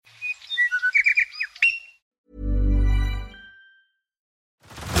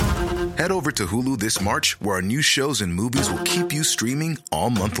Head over to Hulu this March, where our new shows and movies will keep you streaming all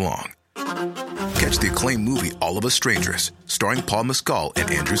month long. Catch the acclaimed movie All of Us Strangers, starring Paul Mescal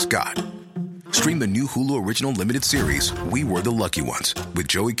and Andrew Scott. Stream the new Hulu original limited series We Were the Lucky Ones with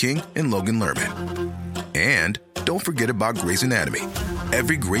Joey King and Logan Lerman. And don't forget about Grey's Anatomy.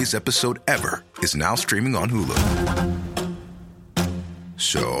 Every Grey's episode ever is now streaming on Hulu.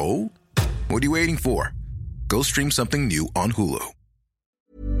 So, what are you waiting for? Go stream something new on Hulu.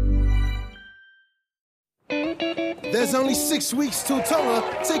 There's only 6 weeks till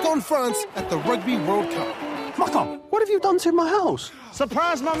Tonga take on France at the Rugby World Cup. Maka, what have you done to my house?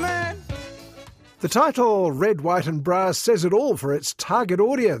 Surprise, my man! The title, Red, White and Brass, says it all for its target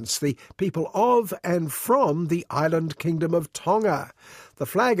audience, the people of and from the island kingdom of Tonga. The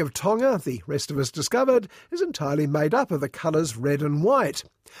flag of Tonga, the rest of us discovered, is entirely made up of the colours red and white.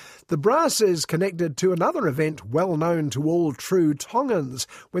 The brass is connected to another event well known to all true Tongans,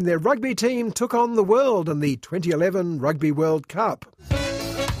 when their rugby team took on the world in the 2011 Rugby World Cup.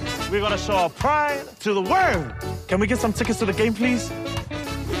 We're going to show our pride to the world. Can we get some tickets to the game, please?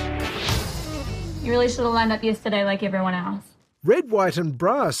 You really should have lined up yesterday like everyone else. Red, White and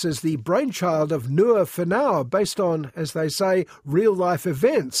Brass is the brainchild of Nua Whenau, based on, as they say, real-life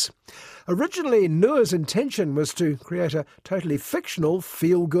events. Originally, Nua's intention was to create a totally fictional,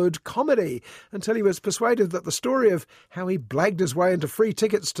 feel-good comedy, until he was persuaded that the story of how he blagged his way into free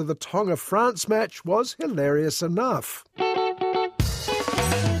tickets to the Tonga-France match was hilarious enough.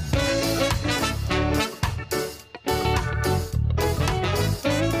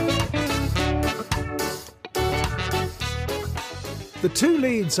 The two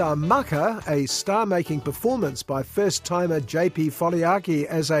leads are Maka, a star-making performance by first-timer JP Foliaki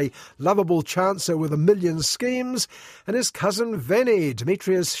as a lovable chancer with a million schemes, and his cousin Veni,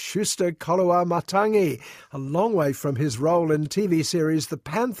 Demetrius Schuster Kolua Matangi, a long way from his role in TV series The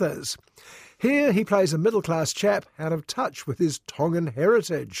Panthers. Here he plays a middle-class chap out of touch with his Tongan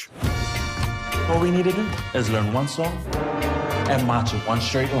heritage. All we need to do is learn one song and march in one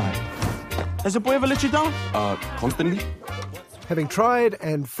straight line. Has the boy ever let you down? Constantly. Having tried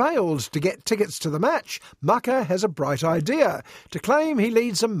and failed to get tickets to the match, Maka has a bright idea, to claim he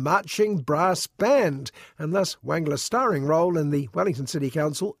leads a marching brass band, and thus wangle a starring role in the Wellington City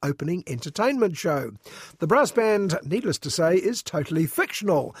Council opening entertainment show. The brass band, needless to say, is totally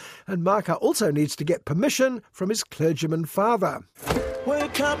fictional, and Maka also needs to get permission from his clergyman father.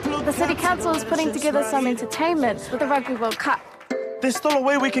 The City Council is putting together some entertainment with the Rugby World Cup. There's still a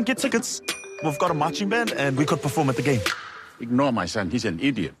way we can get tickets. We've got a marching band and we could perform at the game. Ignore my son, he's an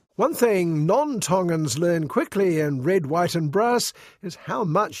idiot. One thing non-Tongans learn quickly in Red, White and Brass is how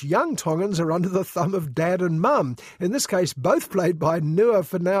much young Tongans are under the thumb of dad and mum, in this case both played by Nua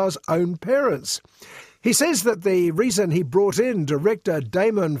Whenau's own parents. He says that the reason he brought in director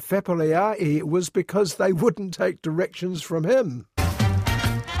Damon Fepoliai was because they wouldn't take directions from him.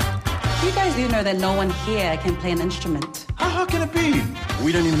 You guys do know that no one here can play an instrument. How can it be?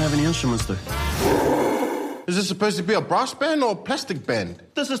 We don't even have any instruments though. Is this supposed to be a brass band or a plastic band?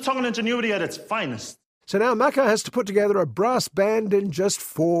 This is Tongan ingenuity at its finest. So now Maka has to put together a brass band in just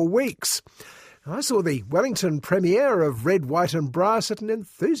 4 weeks. I saw the Wellington premiere of Red, White and Brass at an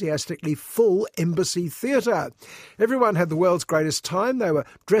enthusiastically full Embassy Theatre. Everyone had the world's greatest time. They were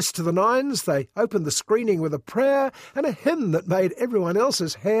dressed to the nines. They opened the screening with a prayer and a hymn that made everyone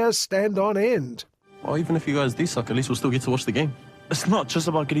else's hair stand on end. Well, even if you guys do suck, at least we'll still get to watch the game. It's not just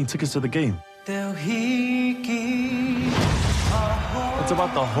about getting tickets to the game. It's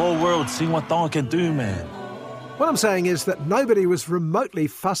about the whole world seeing what Tonga can do, man. What I'm saying is that nobody was remotely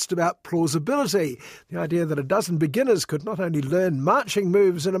fussed about plausibility. The idea that a dozen beginners could not only learn marching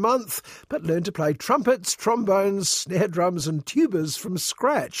moves in a month, but learn to play trumpets, trombones, snare drums and tubas from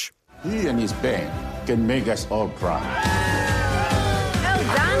scratch. He and his band can make us all proud. Well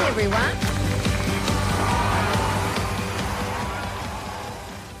done, everyone.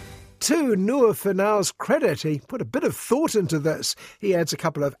 To Nua Whenau's credit, he put a bit of thought into this. He adds a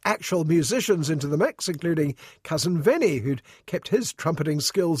couple of actual musicians into the mix, including cousin Veni, who'd kept his trumpeting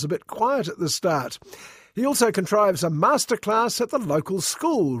skills a bit quiet at the start. He also contrives a masterclass at the local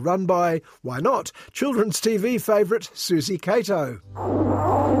school, run by, why not, children's TV favourite Suzi Cato.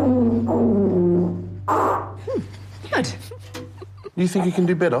 Good. You think you can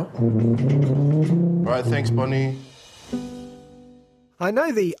do better? Right, thanks, Bonnie. I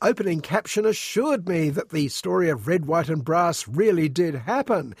know the opening caption assured me that the story of Red, White and Brass really did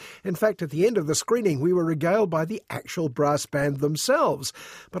happen. In fact, at the end of the screening, we were regaled by the actual brass band themselves.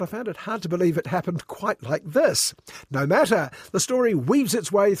 But I found it hard to believe it happened quite like this. No matter, the story weaves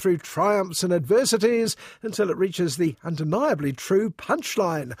its way through triumphs and adversities until it reaches the undeniably true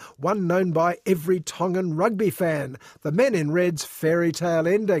punchline, one known by every Tongan rugby fan, the Men in Red's fairy tale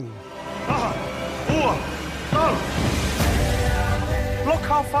ending. Look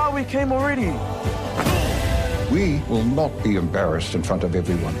how far we came already. We will not be embarrassed in front of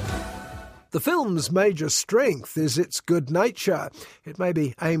everyone. The film's major strength is its good nature. It may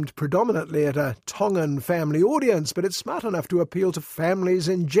be aimed predominantly at a Tongan family audience, but it's smart enough to appeal to families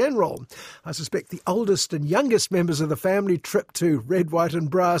in general. I suspect the oldest and youngest members of the family trip to Red, White and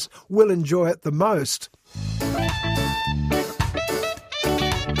Brass will enjoy it the most.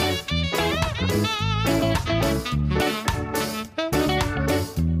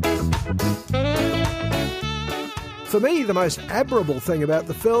 For me, the most admirable thing about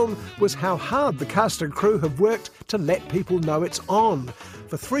the film was how hard the cast and crew have worked to let people know it's on.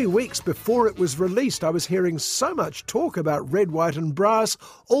 For 3 weeks before it was released, I was hearing so much talk about Red, White and Brass,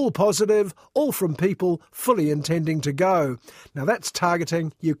 all positive, all from people fully intending to go. Now that's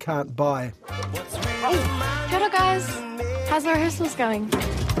targeting you can't buy. Kia ora, guys. How's the rehearsals going? Sit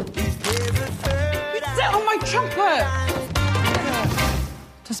on my trumpet!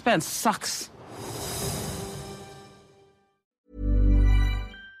 This band sucks.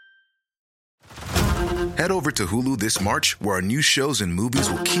 Head over to Hulu this March, where our new shows and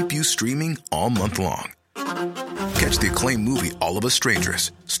movies will keep you streaming all month long. Catch the acclaimed movie All of Us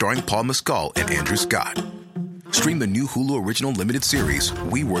Strangers, starring Paul Mescal and Andrew Scott. Stream the new Hulu original limited series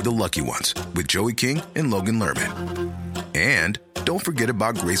We Were the Lucky Ones with Joey King and Logan Lerman. And don't forget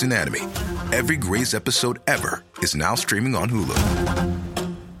about Grey's Anatomy. Every Grey's episode ever is now streaming on Hulu.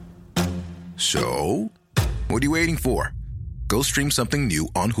 So, what are you waiting for? Go stream something new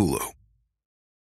on Hulu.